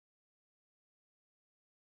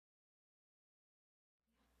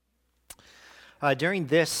During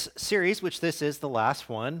this series, which this is the last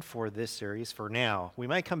one for this series for now, we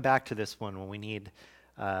might come back to this one when we need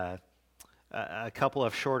a couple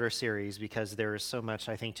of shorter series because there is so much,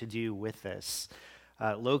 I think, to do with this.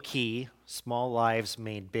 Low key, small lives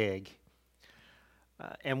made big.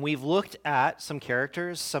 And we've looked at some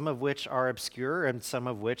characters, some of which are obscure and some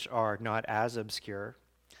of which are not as obscure.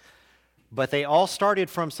 But they all started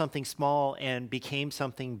from something small and became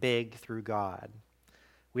something big through God.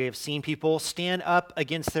 We have seen people stand up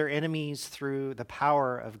against their enemies through the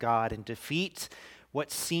power of God and defeat what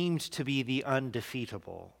seemed to be the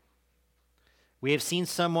undefeatable. We have seen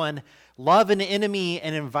someone love an enemy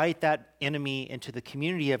and invite that enemy into the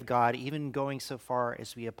community of God, even going so far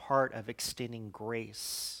as to be a part of extending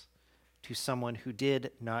grace to someone who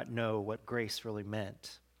did not know what grace really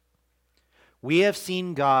meant. We have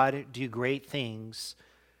seen God do great things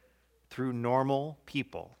through normal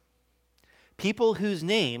people. People whose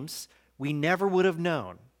names we never would have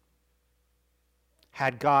known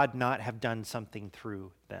had God not have done something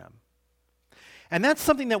through them. And that's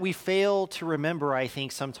something that we fail to remember, I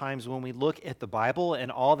think, sometimes when we look at the Bible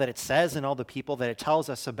and all that it says and all the people that it tells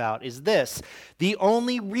us about is this: the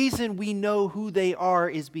only reason we know who they are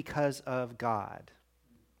is because of God.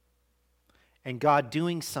 And God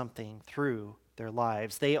doing something through their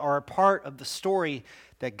lives. They are a part of the story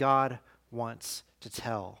that God wants to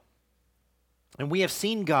tell. And we have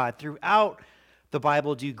seen God throughout the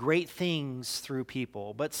Bible do great things through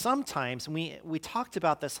people. But sometimes, and we talked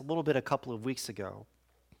about this a little bit a couple of weeks ago,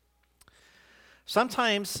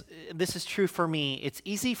 sometimes, this is true for me, it's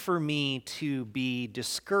easy for me to be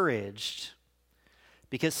discouraged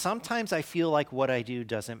because sometimes I feel like what I do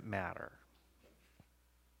doesn't matter.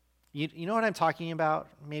 You know what I'm talking about?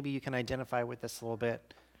 Maybe you can identify with this a little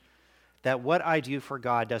bit. That what I do for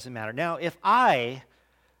God doesn't matter. Now, if I,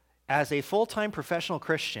 as a full-time professional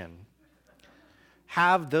Christian,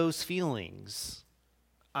 have those feelings,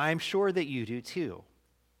 I'm sure that you do too.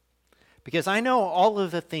 Because I know all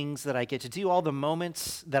of the things that I get to do, all the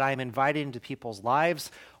moments that I'm invited into people's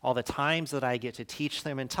lives, all the times that I get to teach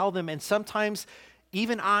them and tell them, and sometimes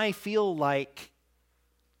even I feel like,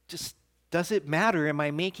 just does it matter? Am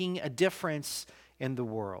I making a difference in the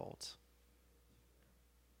world?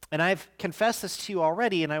 And I've confessed this to you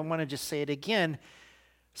already, and I want to just say it again.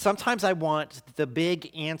 Sometimes I want the big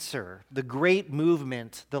answer, the great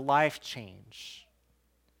movement, the life change.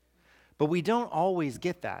 But we don't always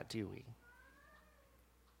get that, do we?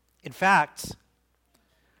 In fact,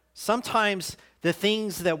 sometimes the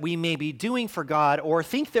things that we may be doing for God or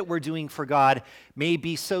think that we're doing for God may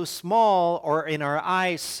be so small or in our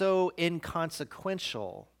eyes so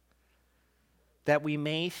inconsequential that we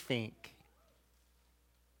may think,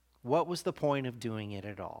 what was the point of doing it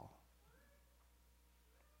at all?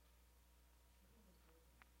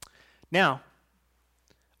 Now,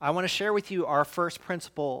 I want to share with you our first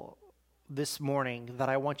principle this morning that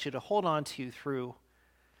I want you to hold on to through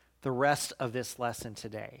the rest of this lesson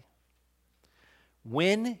today.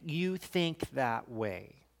 When you think that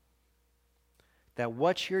way, that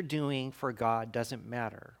what you're doing for God doesn't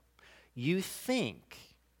matter, you think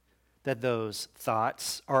that those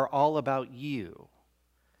thoughts are all about you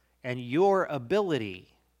and your ability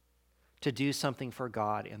to do something for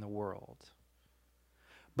God in the world.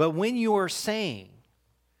 But when you're saying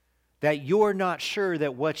that you're not sure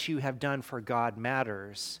that what you have done for God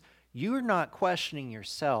matters, you're not questioning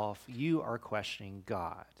yourself, you are questioning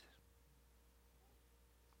God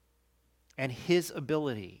and His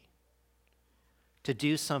ability to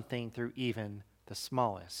do something through even the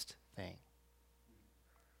smallest thing.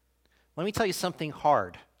 Let me tell you something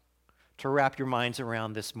hard to wrap your minds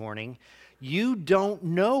around this morning. You don't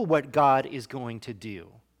know what God is going to do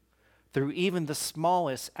through even the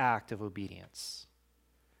smallest act of obedience.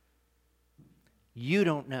 You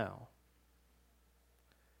don't know.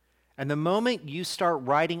 And the moment you start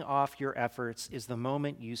writing off your efforts is the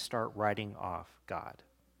moment you start writing off God.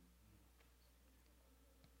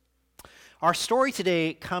 Our story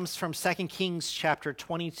today comes from 2 Kings chapter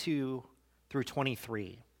 22 through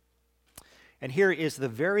 23. And here is the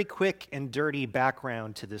very quick and dirty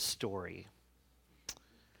background to this story.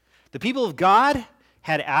 The people of God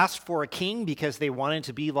had asked for a king because they wanted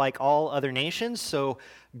to be like all other nations, so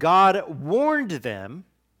God warned them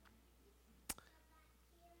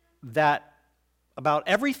that about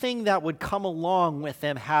everything that would come along with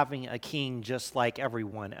them having a king just like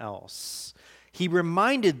everyone else. He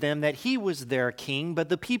reminded them that he was their king, but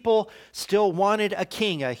the people still wanted a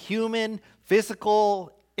king, a human,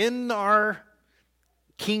 physical, in our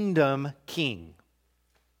kingdom king.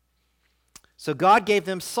 So God gave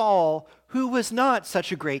them Saul, who was not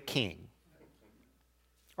such a great king.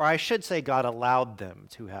 Or I should say, God allowed them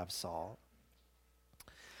to have Saul.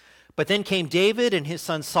 But then came David and his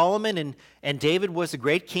son Solomon, and David was a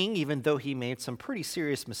great king, even though he made some pretty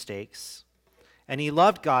serious mistakes. And he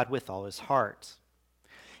loved God with all his heart.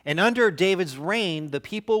 And under David's reign, the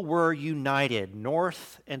people were united,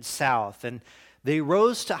 north and south, and they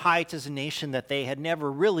rose to heights as a nation that they had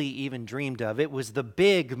never really even dreamed of. It was the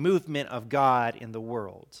big movement of God in the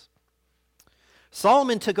world.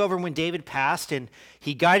 Solomon took over when David passed, and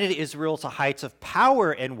he guided Israel to heights of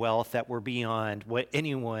power and wealth that were beyond what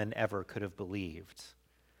anyone ever could have believed.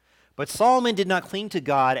 But Solomon did not cling to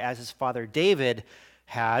God as his father David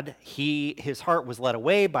had. His heart was led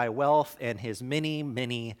away by wealth and his many,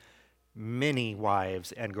 many, many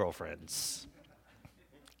wives and girlfriends.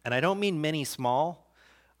 And I don't mean many small,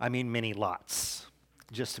 I mean many lots,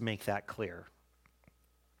 just to make that clear.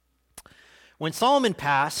 When Solomon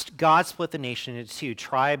passed, God split the nation into two.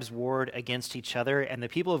 Tribes warred against each other, and the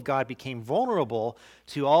people of God became vulnerable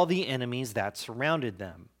to all the enemies that surrounded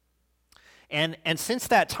them. And since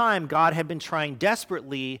that time, God had been trying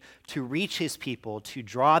desperately to reach his people, to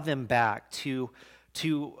draw them back, to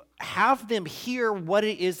have them hear what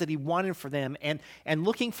it is that he wanted for them, and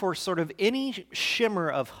looking for sort of any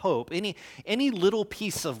shimmer of hope, any little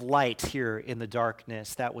piece of light here in the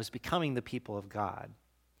darkness that was becoming the people of God.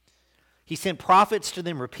 He sent prophets to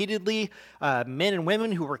them repeatedly, men and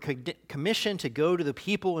women who were commissioned to go to the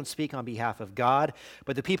people and speak on behalf of God.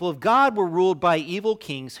 But the people of God were ruled by evil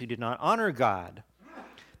kings who did not honor God.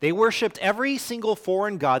 They worshipped every single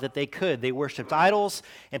foreign god that they could. They worshipped idols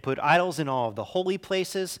and put idols in all of the holy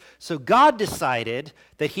places. So God decided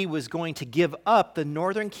that he was going to give up the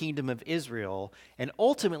northern kingdom of Israel, and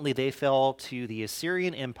ultimately they fell to the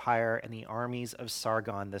Assyrian Empire and the armies of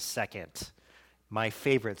Sargon II. My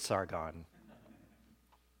favorite Sargon.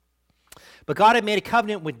 But God had made a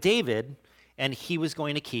covenant with David, and he was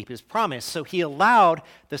going to keep his promise. So he allowed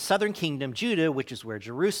the southern kingdom, Judah, which is where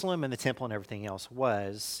Jerusalem and the temple and everything else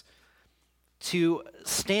was, to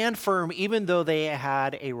stand firm even though they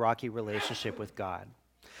had a rocky relationship with God.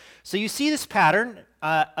 So you see this pattern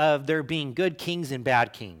of there being good kings and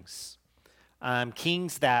bad kings.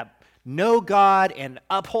 Kings that know God and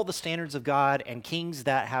uphold the standards of God, and kings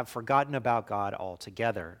that have forgotten about God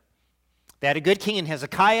altogether. They had a good king in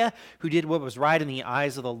Hezekiah who did what was right in the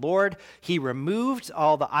eyes of the Lord. He removed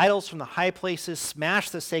all the idols from the high places,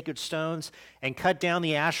 smashed the sacred stones, and cut down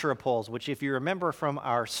the Asherah poles, which, if you remember from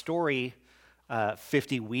our story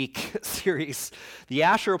 50-week series, the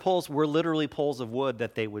Asherah poles were literally poles of wood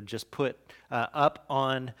that they would just put up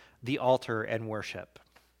on the altar and worship.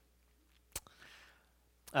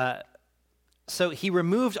 So he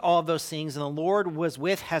removed all of those things, and the Lord was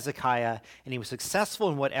with Hezekiah, and he was successful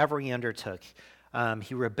in whatever he undertook.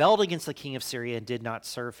 He rebelled against the king of Syria and did not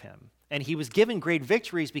serve him. And he was given great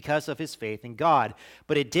victories because of his faith in God.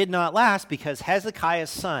 But it did not last because Hezekiah's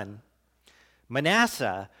son,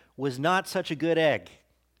 Manasseh, was not such a good egg.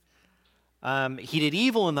 He did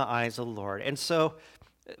evil in the eyes of the Lord. And so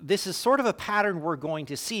this is sort of a pattern we're going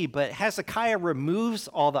to see, but Hezekiah removes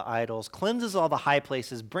all the idols, cleanses all the high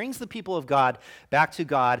places, brings the people of God back to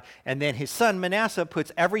God, and then his son Manasseh puts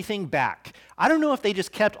everything back. I don't know if they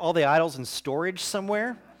just kept all the idols in storage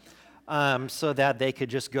somewhere so that they could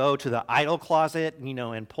just go to the idol closet,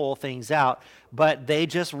 and pull things out, but they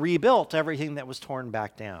just rebuilt everything that was torn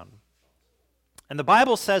back down. And the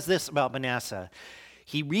Bible says this about Manasseh.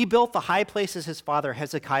 He rebuilt the high places his father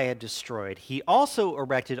Hezekiah had destroyed. He also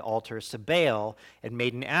erected altars to Baal and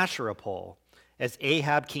made an Asherah pole, as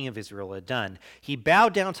Ahab, king of Israel, had done. He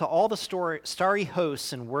bowed down to all the starry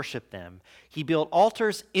hosts and worshiped them. He built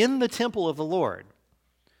altars in the temple of the Lord,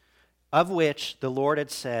 of which the Lord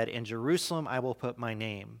had said, "In Jerusalem I will put my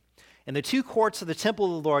name." In the two courts of the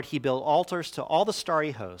temple of the Lord, he built altars to all the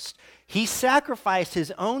starry host. He sacrificed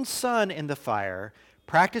his own son in the fire,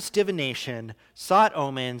 practiced divination, sought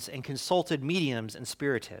omens, and consulted mediums and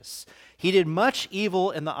spiritists. He did much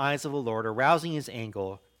evil in the eyes of the Lord, arousing his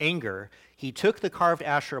anger. He took the carved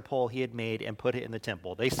Asherah pole he had made and put it in the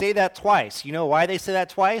temple. They say that twice. You know why they say that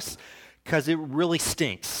twice? Because it really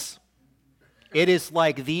stinks. It is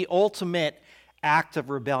like the ultimate act of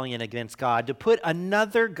rebellion against God, to put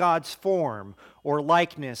another God's form or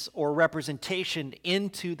likeness or representation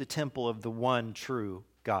into the temple of the one true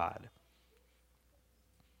God.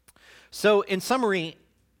 So, in summary,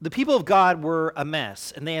 the people of God were a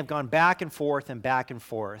mess, and they have gone back and forth and back and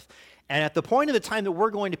forth. And at the point of the time that we're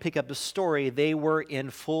going to pick up the story, they were in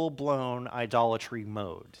full-blown idolatry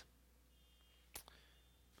mode.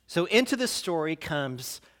 So into this story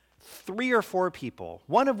comes 3 or 4 people,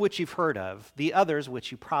 one of which you've heard of, the others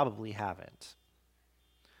which you probably haven't.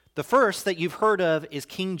 The first that you've heard of is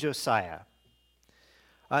King Josiah.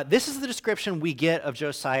 This is the description we get of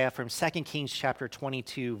Josiah from 2 Kings chapter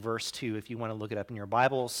 22, verse 2, if you want to look it up in your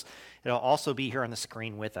Bibles. It'll also be here on the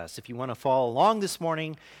screen with us. If you want to follow along this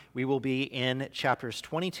morning, we will be in chapters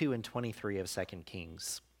 22 and 23 of 2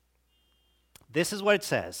 Kings. This is what it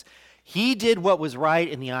says. He did what was right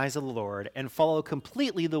in the eyes of the Lord and followed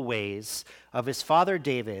completely the ways of his father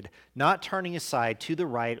David, not turning aside to the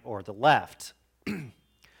right or the left.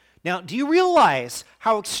 Now, do you realize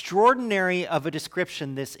how extraordinary of a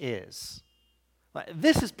description this is?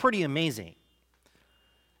 This is pretty amazing.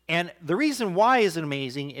 And the reason why is it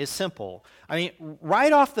amazing is simple. I mean,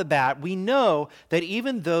 right off the bat, we know that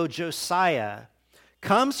even though Josiah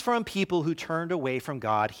comes from people who turned away from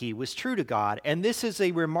God, he was true to God. And this is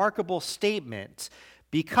a remarkable statement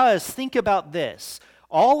because think about this.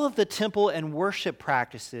 All of the temple and worship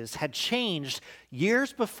practices had changed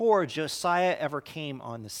years before Josiah ever came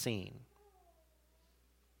on the scene.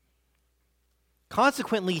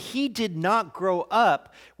 Consequently, he did not grow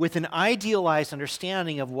up with an idealized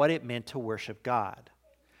understanding of what it meant to worship God.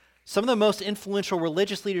 Some of the most influential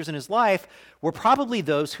religious leaders in his life were probably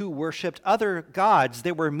those who worshiped other gods.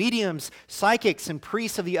 They were mediums, psychics, and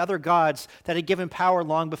priests of the other gods that had given power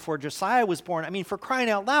long before Josiah was born. I mean, for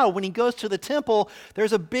crying out loud, when he goes to the temple,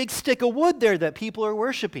 there's a big stick of wood there that people are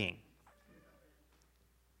worshiping.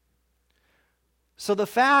 So the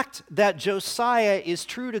fact that Josiah is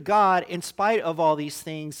true to God in spite of all these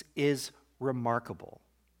things is remarkable.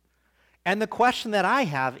 And the question that I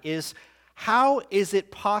have is, how is it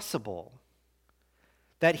possible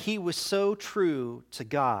that he was so true to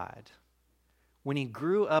God when he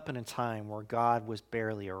grew up in a time where God was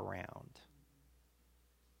barely around?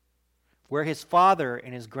 Where his father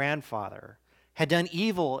and his grandfather had done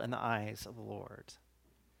evil in the eyes of the Lord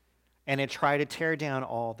and had tried to tear down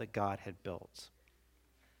all that God had built.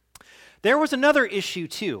 There was another issue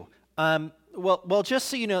too. Well, just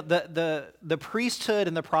so you know, the priesthood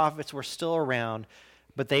and the prophets were still around,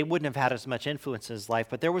 but they wouldn't have had as much influence in his life.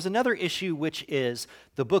 But there was another issue, which is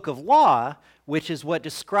the book of law, which is what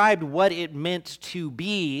described what it meant to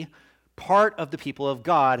be part of the people of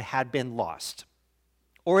God had been lost,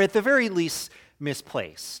 or at the very least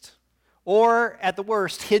misplaced, or at the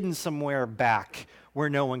worst hidden somewhere back where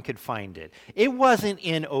no one could find it. It wasn't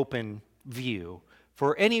in open view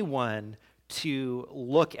for anyone to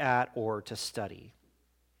look at or to study.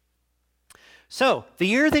 So, the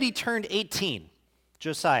year that he turned 18,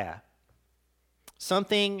 Josiah,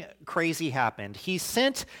 something crazy happened. He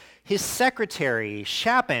sent his secretary,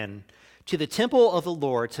 Shaphan, to the temple of the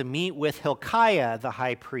Lord to meet with Hilkiah, the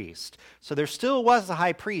high priest. So there still was a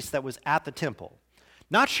high priest that was at the temple.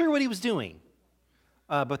 Not sure what he was doing,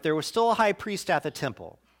 but there was still a high priest at the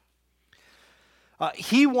temple.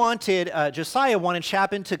 Josiah wanted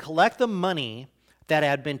Shaphan to collect the money that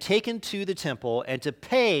had been taken to the temple and to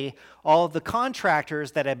pay all of the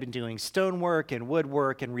contractors that had been doing stonework and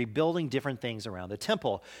woodwork and rebuilding different things around the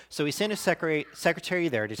temple. So he sent his secretary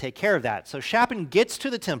there to take care of that. So Shaphan gets to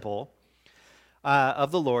the temple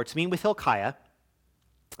of the Lord to meet with Hilkiah.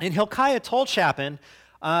 And Hilkiah told Shaphan,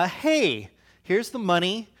 hey, here's the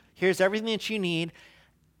money. Here's everything that you need.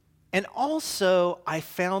 And also, I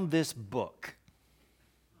found this book.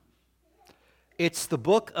 It's the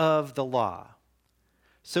book of the law.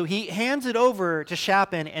 So he hands it over to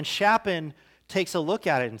Shaphan, and Shaphan takes a look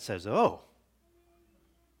at it and says, oh,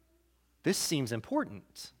 this seems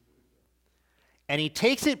important. And he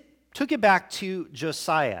took it back to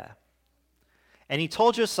Josiah. And he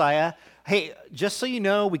told Josiah, hey, just so you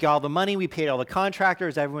know, we got all the money, we paid all the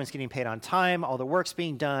contractors, everyone's getting paid on time, all the work's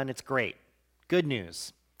being done, it's great. Good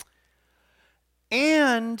news.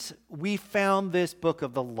 And we found this book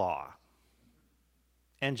of the law.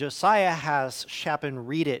 And Josiah has Shaphan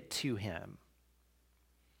read it to him.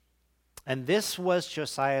 And this was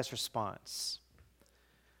Josiah's response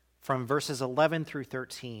from verses 11 through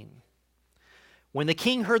 13. When the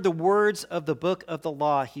king heard the words of the book of the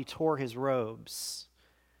law, he tore his robes.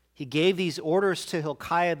 He gave these orders to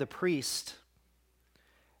Hilkiah the priest,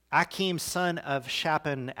 Achim son of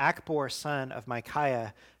Shaphan, Achbor son of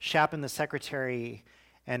Micaiah, Shaphan the secretary,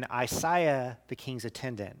 and Isaiah the king's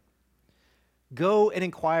attendant. Go and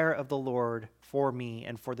inquire of the Lord for me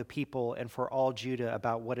and for the people and for all Judah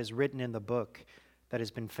about what is written in the book that has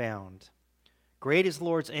been found. Great is the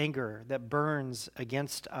Lord's anger that burns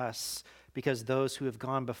against us because those who have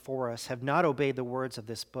gone before us have not obeyed the words of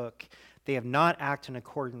this book. They have not acted in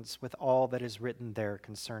accordance with all that is written there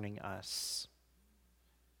concerning us.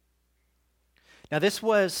 Now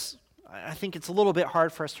I think it's a little bit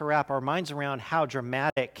hard for us to wrap our minds around how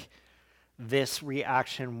dramatic this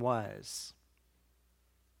reaction was.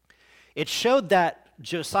 It showed that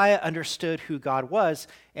Josiah understood who God was,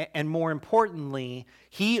 and more importantly,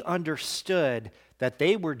 he understood that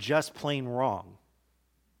they were just plain wrong.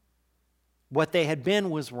 What they had been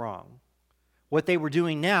was wrong. What they were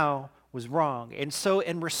doing now was wrong. And so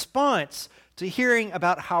in response to hearing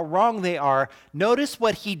about how wrong they are, notice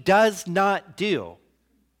what he does not do.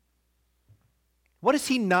 What does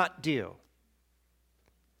he not do?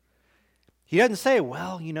 He doesn't say,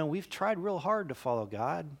 well, we've tried real hard to follow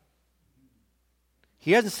God.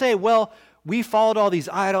 He doesn't say, well, we followed all these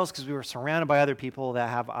idols because we were surrounded by other people that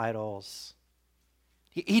have idols.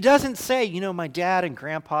 He doesn't say, my dad and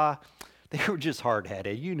grandpa, they were just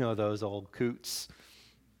hard-headed. You know those old coots.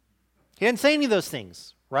 He didn't say any of those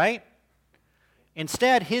things, right?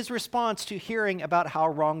 Instead, his response to hearing about how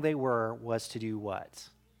wrong they were was to do what?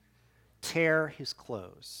 Tear his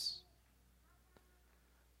clothes.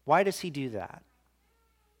 Why does he do that?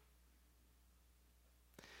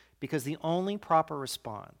 Because the only proper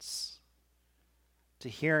response to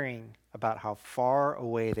hearing about how far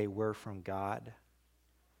away they were from God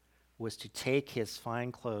was to take his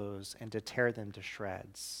fine clothes and to tear them to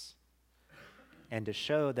shreds, and to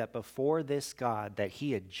show that before this God that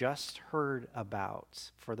he had just heard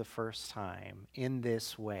about for the first time in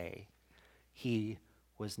this way, he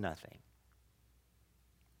was nothing.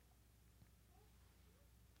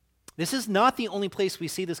 This is not the only place we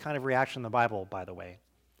see this kind of reaction in the Bible, by the way.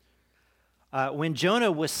 When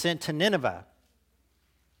Jonah was sent to Nineveh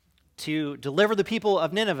to deliver the people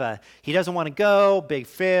of Nineveh, he doesn't want to go, big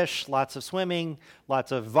fish, lots of swimming,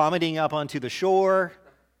 lots of vomiting up onto the shore,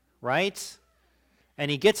 right? And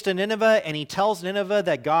he gets to Nineveh and he tells Nineveh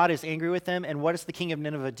that God is angry with them, and what does the king of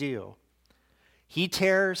Nineveh do? He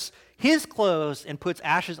tears his clothes and puts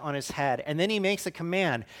ashes on his head, and then he makes a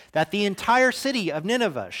command that the entire city of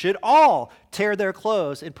Nineveh should all tear their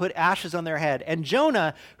clothes and put ashes on their head. And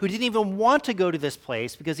Jonah, who didn't even want to go to this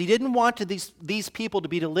place because he didn't want these people to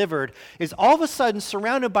be delivered, is all of a sudden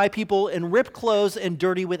surrounded by people in ripped clothes and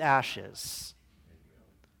dirty with ashes,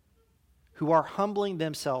 who are humbling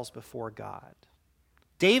themselves before God.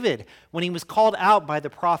 David, when he was called out by the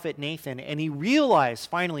prophet Nathan and he realized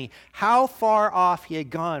finally how far off he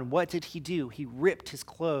had gone, what did he do? He ripped his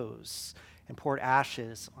clothes and poured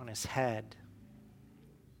ashes on his head,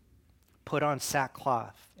 put on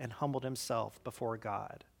sackcloth, and humbled himself before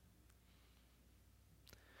God.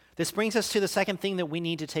 This brings us to the second thing that we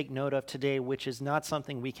need to take note of today, which is not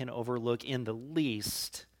something we can overlook in the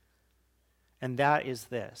least, and that is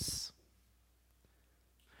this.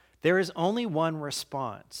 There is only one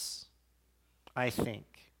response, I think,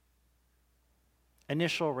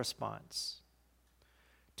 initial response,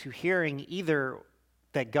 to hearing either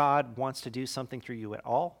that God wants to do something through you at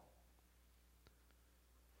all,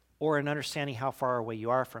 or an understanding how far away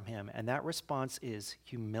you are from him, and that response is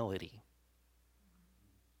humility.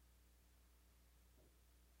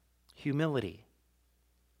 Humility.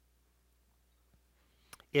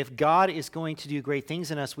 If God is going to do great things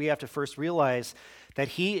in us, we have to first realize that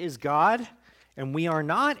he is God and we are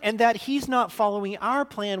not, and that he's not following our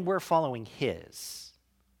plan, we're following his.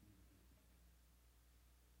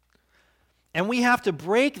 And we have to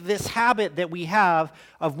break this habit that we have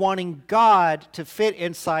of wanting God to fit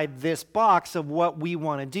inside this box of what we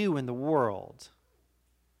want to do in the world.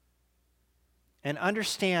 And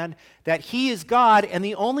understand that he is God, and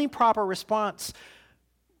the only proper response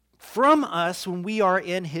from us when we are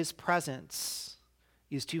in his presence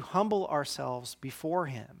is to humble ourselves before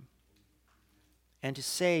him and to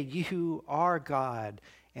say, you are God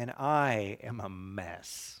and I am a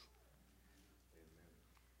mess.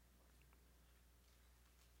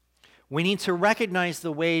 We need to recognize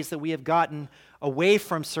the ways that we have gotten away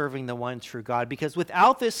from serving the one true God, because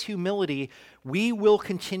without this humility, we will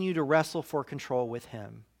continue to wrestle for control with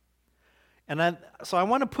him. And so I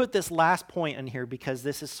want to put this last point in here because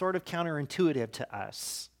this is sort of counterintuitive to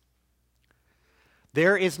us.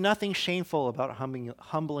 There is nothing shameful about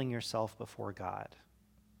humbling yourself before God.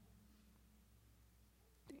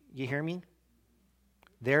 You hear me?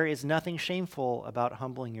 There is nothing shameful about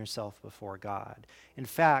humbling yourself before God. In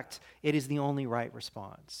fact, it is the only right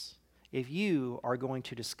response if you are going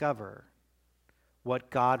to discover what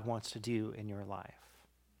God wants to do in your life.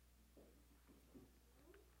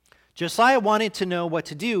 Josiah wanted to know what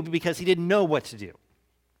to do because he didn't know what to do.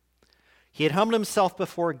 He had humbled himself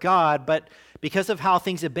before God, but because of how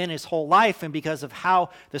things had been his whole life and because of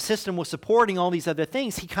how the system was supporting all these other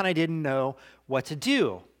things, he kind of didn't know what to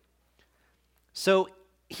do. So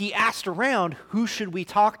he asked around, who should we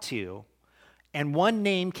talk to? And one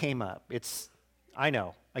name came up. It's, I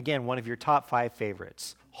know, again, one of your top 5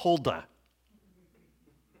 favorites, Huldah.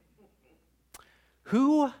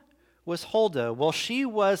 Who was Huldah? Well, she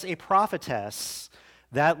was a prophetess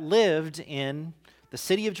that lived in the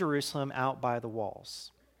city of Jerusalem out by the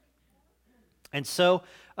walls. And so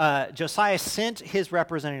Josiah sent his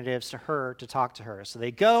representatives to her to talk to her. So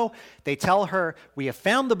they go, they tell her, we have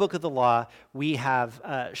found the book of the law. We have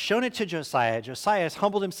shown it to Josiah. Josiah has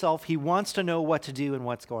humbled himself. He wants to know what to do and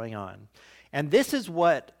what's going on. And this is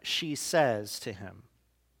what she says to him.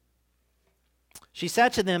 She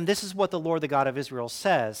said to them, "This is what the Lord, the God of Israel,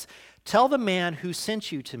 says. Tell the man who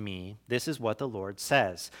sent you to me, this is what the Lord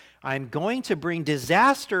says. I'm going to bring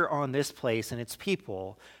disaster on this place and its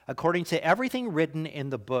people, according to everything written in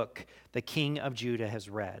the book the king of Judah has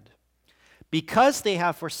read. Because they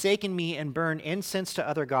have forsaken me and burned incense to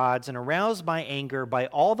other gods and aroused my anger by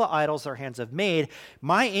all the idols their hands have made,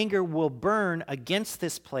 my anger will burn against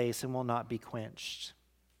this place and will not be quenched.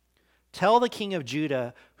 Tell the king of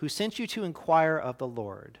Judah who sent you to inquire of the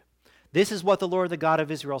Lord. This is what the Lord, the God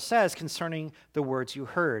of Israel, says concerning the words you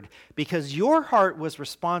heard. Because your heart was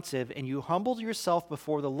responsive and you humbled yourself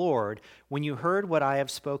before the Lord when you heard what I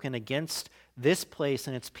have spoken against this place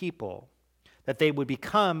and its people, that they would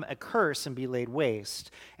become a curse and be laid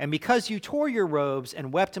waste. And because you tore your robes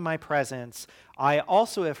and wept in my presence, I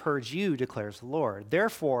also have heard you, declares the Lord.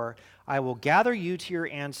 Therefore, I will gather you to your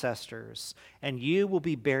ancestors, and you will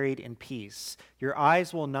be buried in peace. Your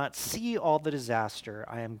eyes will not see all the disaster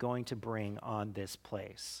I am going to bring on this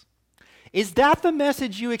place." Is that the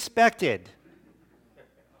message you expected?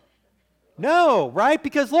 No, right?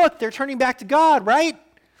 Because look, they're turning back to God, right?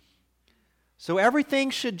 So everything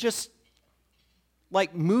should just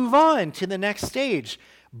move on to the next stage,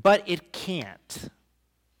 but it can't.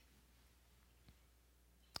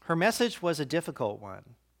 Her message was a difficult one.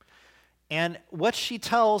 And what she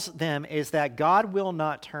tells them is that God will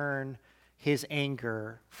not turn his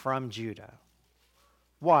anger from Judah.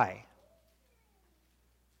 Why?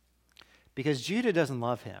 Because Judah doesn't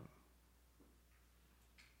love him.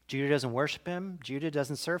 Judah doesn't worship him. Judah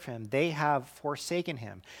doesn't serve him. They have forsaken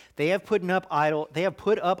him. They have put up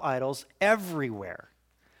idols everywhere.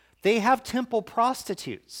 They have temple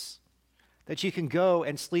prostitutes that you can go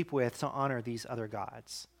and sleep with to honor these other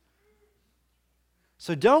gods.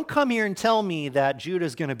 So don't come here and tell me that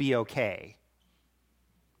Judah's going to be okay,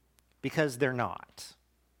 because they're not.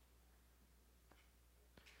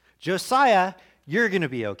 Josiah, you're going to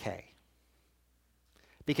be okay,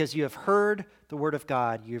 because you have heard the word of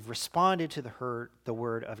God, you've responded to the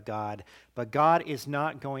word of God, but God is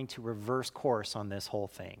not going to reverse course on this whole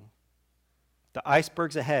thing. The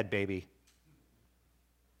iceberg's ahead, baby.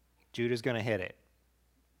 Judah's going to hit it.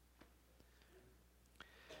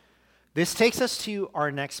 This takes us to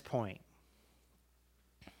our next point.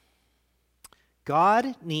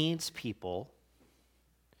 God needs people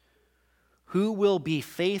who will be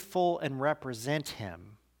faithful and represent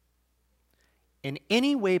him in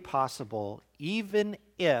any way possible, even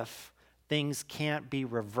if things can't be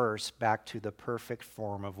reversed back to the perfect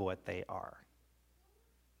form of what they are.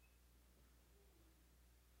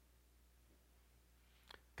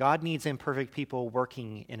 God needs imperfect people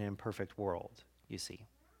working in an imperfect world, you see.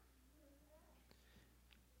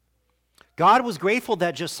 God was grateful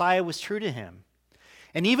that Josiah was true to him.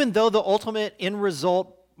 And even though the ultimate end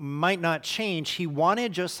result might not change, he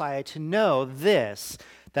wanted Josiah to know this,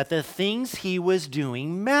 that the things he was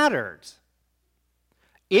doing mattered.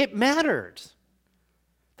 It mattered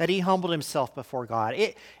that he humbled himself before God.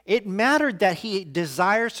 It mattered that he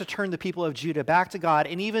desires to turn the people of Judah back to God.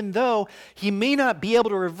 And even though he may not be able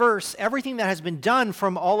to reverse everything that has been done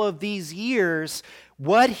from all of these years,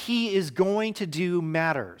 what he is going to do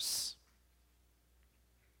matters.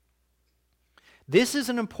 This is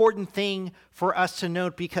an important thing for us to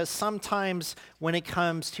note, because sometimes when it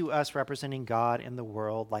comes to us representing God in the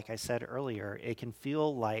world, like I said earlier, it can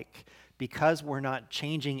feel like because we're not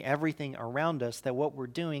changing everything around us, that what we're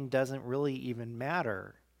doing doesn't really even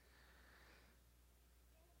matter.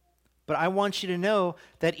 But I want you to know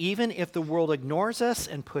that even if the world ignores us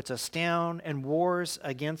and puts us down and wars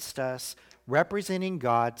against us, representing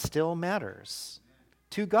God still matters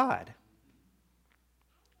to God.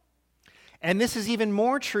 And this is even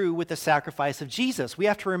more true with the sacrifice of Jesus. We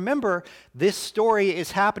have to remember this story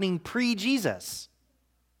is happening pre-Jesus.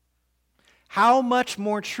 How much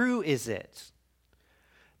more true is it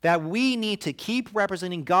that we need to keep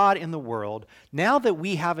representing God in the world now that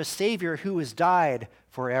we have a Savior who has died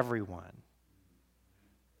for everyone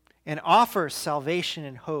and offers salvation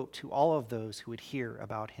and hope to all of those who would hear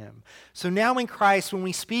about him? So now in Christ, when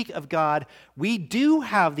we speak of God, we do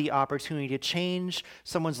have the opportunity to change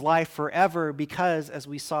someone's life forever, because, as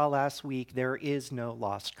we saw last week, there is no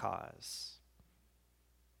lost cause.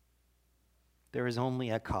 There is only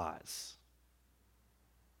a cause.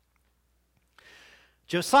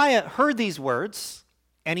 Josiah heard these words,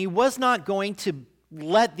 and he was not going to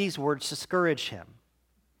let these words discourage him.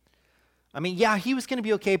 I mean, yeah, he was going to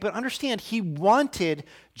be okay, but understand, he wanted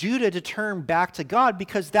Judah to turn back to God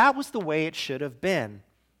because that was the way it should have been.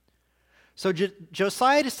 So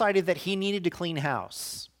Josiah decided that he needed to clean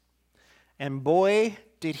house. And boy,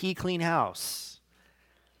 did he clean house.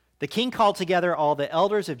 The king called together all the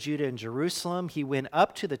elders of Judah and Jerusalem. He went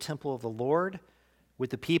up to the temple of the Lord with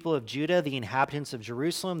the people of Judah, the inhabitants of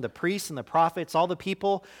Jerusalem, the priests and the prophets, all the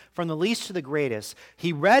people from the least to the greatest.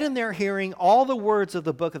 He read in their hearing all the words of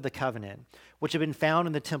the book of the covenant, which had been found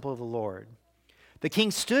in the temple of the Lord. The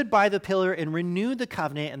king stood by the pillar and renewed the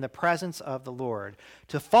covenant in the presence of the Lord,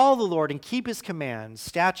 to follow the Lord and keep his commands,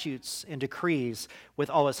 statutes, and decrees with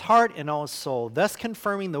all his heart and all his soul, thus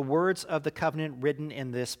confirming the words of the covenant written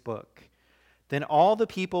in this book. Then all the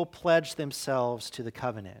people pledged themselves to the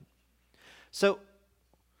covenant. So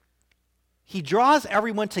he draws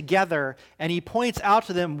everyone together and he points out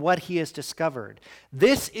to them what he has discovered.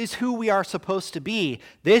 This is who we are supposed to be.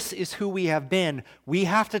 This is who we have been. We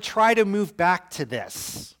have to try to move back to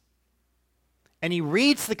this. And he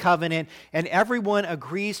reads the covenant and everyone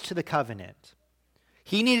agrees to the covenant.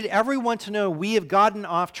 He needed everyone to know we have gotten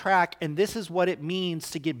off track and this is what it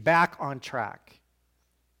means to get back on track.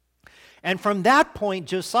 And from that point,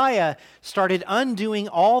 Josiah started undoing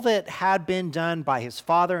all that had been done by his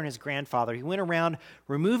father and his grandfather. He went around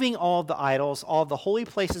removing all of the idols, all of the holy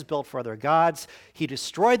places built for other gods. He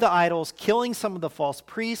destroyed the idols, killing some of the false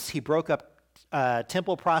priests. He broke up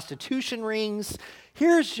temple prostitution rings.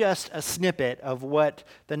 Here's just a snippet of what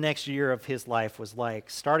the next year of his life was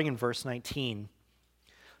like, starting in verse 19.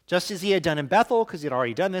 Just as he had done in Bethel, because he had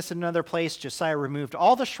already done this in another place, Josiah removed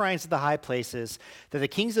all the shrines of the high places that the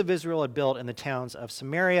kings of Israel had built in the towns of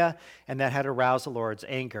Samaria and that had aroused the Lord's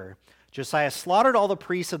anger. Josiah slaughtered all the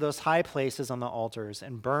priests of those high places on the altars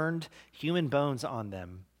and burned human bones on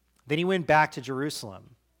them. Then he went back to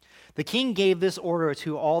Jerusalem. The king gave this order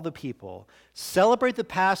to all the people: celebrate the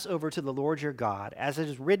Passover to the Lord your God, as it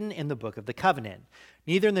is written in the book of the covenant.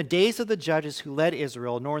 Neither in the days of the judges who led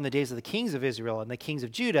Israel, nor in the days of the kings of Israel and the kings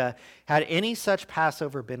of Judah, had any such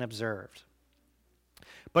Passover been observed.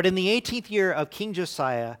 But in the 18th year of King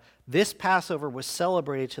Josiah, this Passover was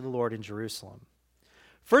celebrated to the Lord in Jerusalem.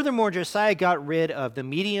 Furthermore, Josiah got rid of the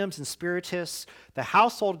mediums and spiritists, the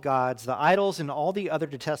household gods, the idols, and all the other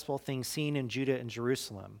detestable things seen in Judah and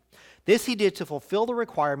Jerusalem. This he did to fulfill the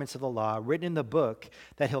requirements of the law written in the book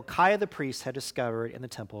that Hilkiah the priest had discovered in the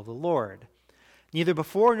temple of the Lord. Neither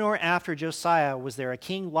before nor after Josiah was there a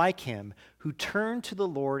king like him who turned to the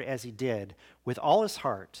Lord as he did, with all his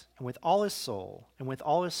heart and with all his soul and with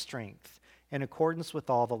all his strength, in accordance with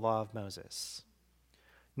all the law of Moses.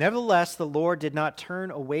 Nevertheless, the Lord did not turn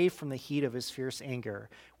away from the heat of his fierce anger,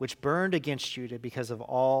 which burned against Judah because of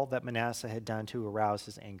all that Manasseh had done to arouse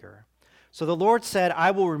his anger. So the Lord said,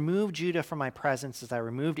 I will remove Judah from my presence as I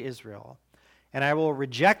removed Israel, and I will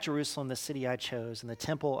reject Jerusalem, the city I chose, and the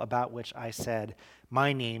temple about which I said,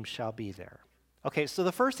 my name shall be there. Okay, so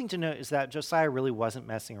the first thing to note is that Josiah really wasn't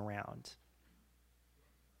messing around.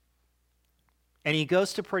 And he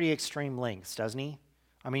goes to pretty extreme lengths, doesn't he?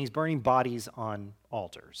 I mean, he's burning bodies on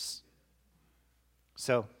altars.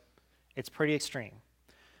 So it's pretty extreme.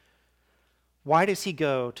 Why does he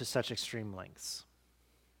go to such extreme lengths?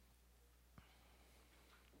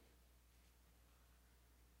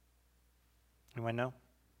 Anyone know?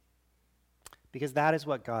 Because that is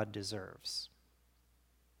what God deserves.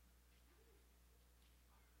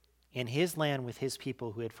 In his land with his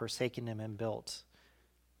people who had forsaken him and built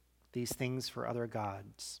these things for other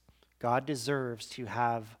gods, God deserves to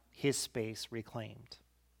have his space reclaimed.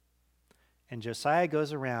 And Josiah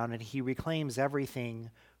goes around and he reclaims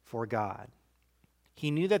everything for God. He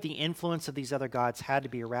knew that the influence of these other gods had to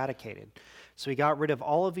be eradicated. So he got rid of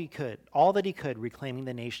all that he could, reclaiming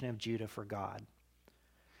the nation of Judah for God.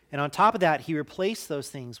 And on top of that, he replaced those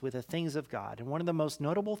things with the things of God. And one of the most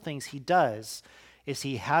notable things he does is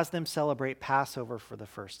he has them celebrate Passover for the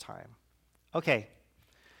first time. Okay,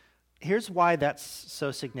 here's why that's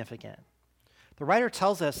so significant. The writer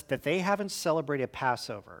tells us that they haven't celebrated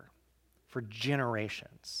Passover for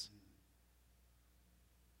generations.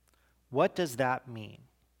 What does that mean?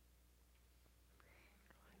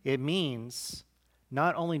 It means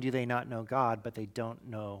not only do they not know God, but they don't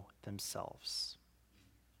know themselves.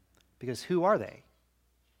 Because who are they?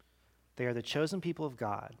 They are the chosen people of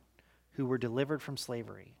God who were delivered from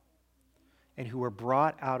slavery and who were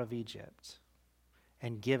brought out of Egypt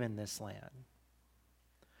and given this land.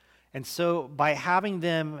 And so by having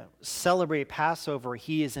them celebrate Passover,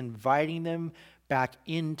 he is inviting them back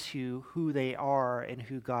into who they are and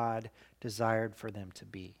who God desired for them to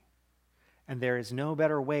be. And there is no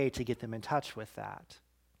better way to get them in touch with that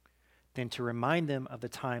than to remind them of the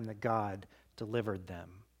time that God delivered them.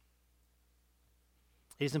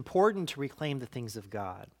 It is important to reclaim the things of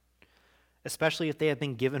God, especially if they have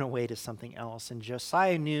been given away to something else. And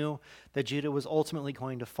Josiah knew that Judah was ultimately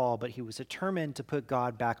going to fall, but he was determined to put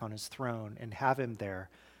God back on his throne and have him there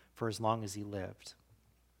for as long as he lived.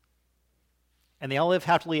 And they all live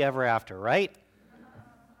happily ever after, right?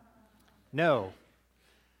 No.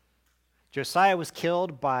 Josiah was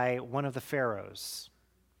killed by one of the pharaohs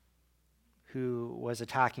who was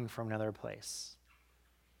attacking from another place.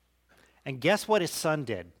 And guess what his son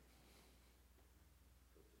did?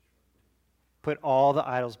 Put all the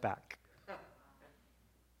idols back.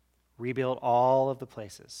 Rebuild all of the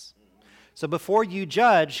places. So before you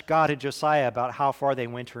judge God and Josiah about how far they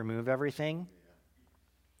went to remove everything,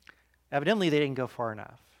 evidently they didn't go far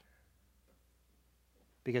enough.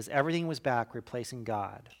 Because everything was back, replacing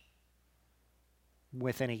God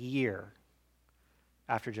within a year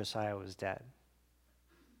after Josiah was dead.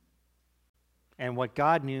 And what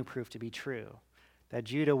God knew proved to be true, that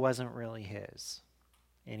Judah wasn't really his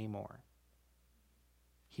anymore.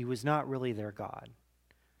 He was not really their God.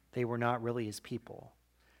 They were not really his people.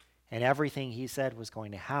 And everything he said was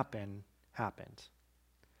going to happen, happened.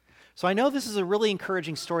 So I know this is a really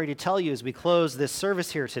encouraging story to tell you as we close this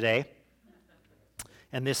service here today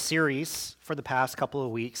and this series for the past couple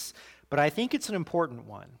of weeks, but I think it's an important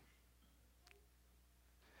one.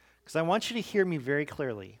 Because I want you to hear me very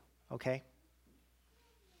clearly, okay?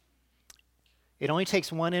 It only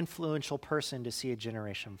takes one influential person to see a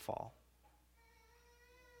generation fall.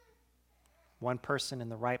 One person in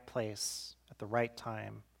the right place at the right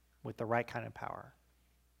time with the right kind of power.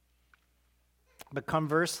 But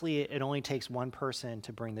conversely, it only takes one person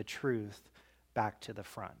to bring the truth back to the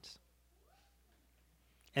front.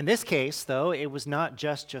 In this case, though, it was not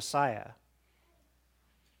just Josiah.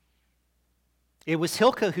 It was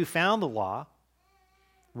Hilkiah who found the law,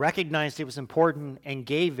 recognized it was important, and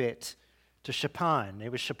gave it to Shaphan.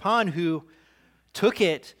 It was Shaphan who took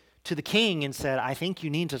it to the king and said, I think you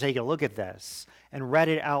need to take a look at this, and read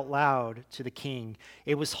it out loud to the king.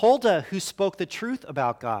 It was Huldah who spoke the truth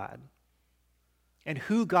about God and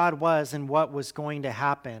who God was and what was going to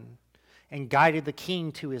happen, and guided the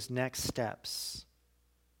king to his next steps.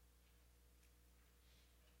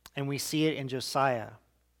 And we see it in Josiah,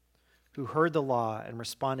 who heard the law and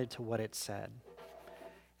responded to what it said.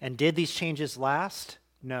 And did these changes last?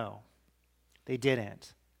 No, they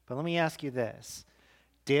didn't. But let me ask you this.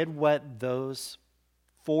 Did what those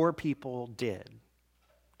 4 people did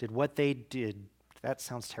what they did, that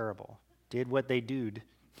sounds terrible, did what they did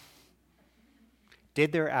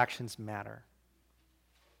their actions matter?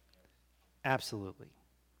 Absolutely.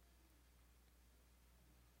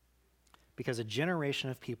 Because a generation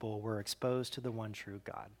of people were exposed to the one true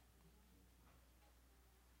God.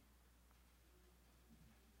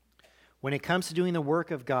 When it comes to doing the work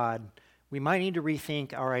of God, we might need to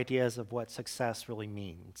rethink our ideas of what success really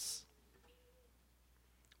means.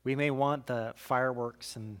 We may want the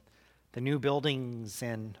fireworks and the new buildings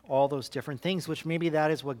and all those different things, which maybe that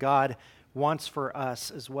is what God wants for us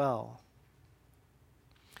as well.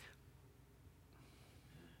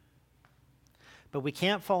 But we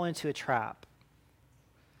can't fall into a trap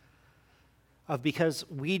of because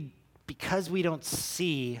we don't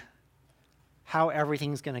see how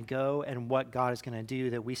everything's going to go and what God is going to do,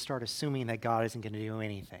 that we start assuming that God isn't going to do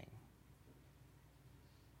anything.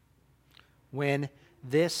 When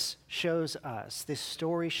this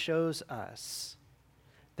story shows us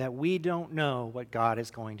that we don't know what God is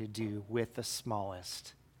going to do with the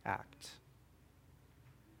smallest act.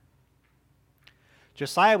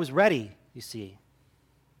 Josiah was ready, you see,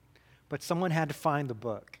 but someone had to find the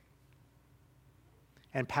book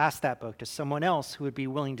and pass that book to someone else who would be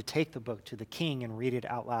willing to take the book to the king and read it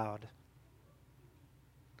out loud.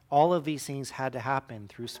 All of these things had to happen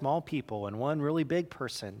through small people and one really big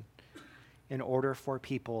person in order for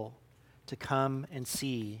people to come and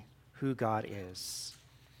see who God is.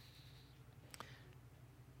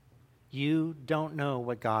 You don't know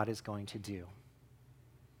what God is going to do.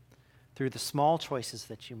 Through the small choices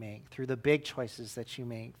that you make, through the big choices that you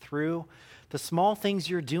make, through the small things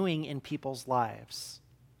you're doing in people's lives.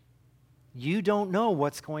 You don't know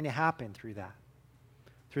what's going to happen through that,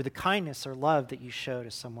 through the kindness or love that you show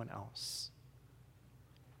to someone else.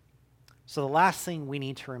 So the last thing we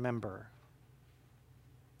need to remember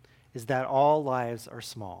is that all lives are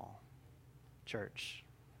small, church.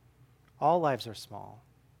 All lives are small.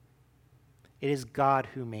 It is God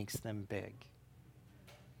who makes them big.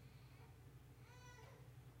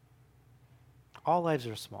 All lives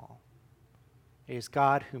are small. It is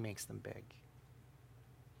God who makes them big.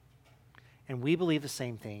 And we believe the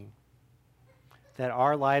same thing, that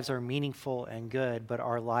our lives are meaningful and good, but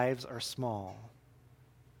our lives are small.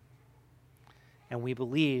 And we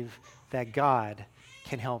believe that God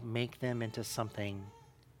can help make them into something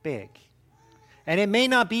big. And it may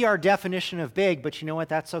not be our definition of big, but you know what?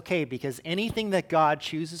 That's okay, because anything that God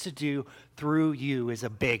chooses to do through you is a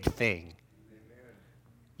big thing. Amen.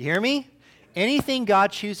 You hear me? Anything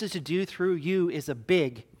God chooses to do through you is a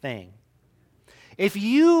big thing. If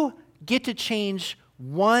you get to change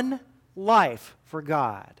one life for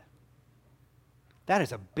God, that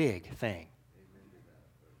is a big thing.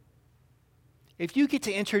 If you get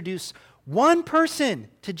to introduce one person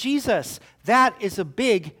to Jesus, that is a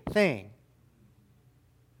big thing.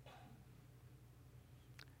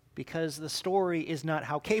 Because the story is not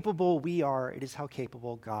how capable we are, it is how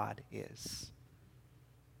capable God is.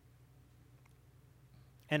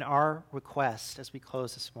 And our request as we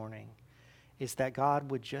close this morning is that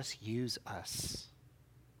God would just use us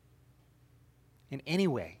in any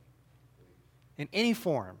way, in any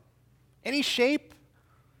form, any shape,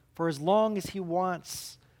 for as long as He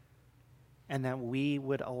wants, and that we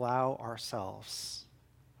would allow ourselves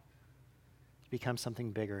to become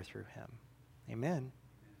something bigger through Him. Amen.